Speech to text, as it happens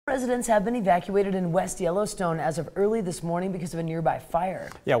Residents have been evacuated in West Yellowstone as of early this morning because of a nearby fire.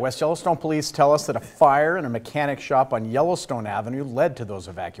 Yeah, West Yellowstone police tell us that a fire in a mechanic shop on Yellowstone Avenue led to those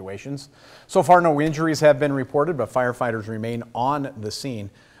evacuations. So far, no injuries have been reported, but firefighters remain on the scene.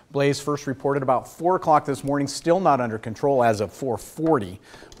 Blaze first reported about 4 o'clock this morning, still not under control as of 4:40.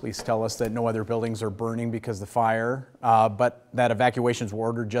 Police tell us that no other buildings are burning because of the fire, but that evacuations were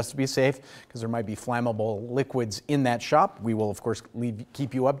ordered just to be safe because there might be flammable liquids in that shop. We will, of course,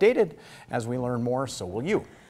 keep you updated as we learn more, so will you.